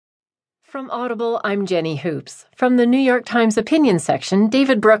From Audible, I'm Jenny Hoops. From the New York Times opinion section,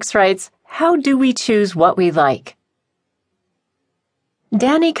 David Brooks writes, "How do we choose what we like?"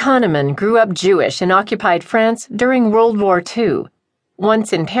 Danny Kahneman grew up Jewish in occupied France during World War II.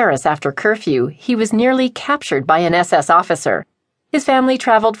 Once in Paris after curfew, he was nearly captured by an SS officer. His family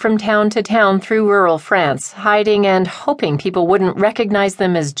traveled from town to town through rural France, hiding and hoping people wouldn't recognize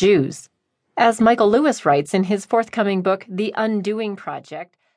them as Jews. As Michael Lewis writes in his forthcoming book, The Undoing Project,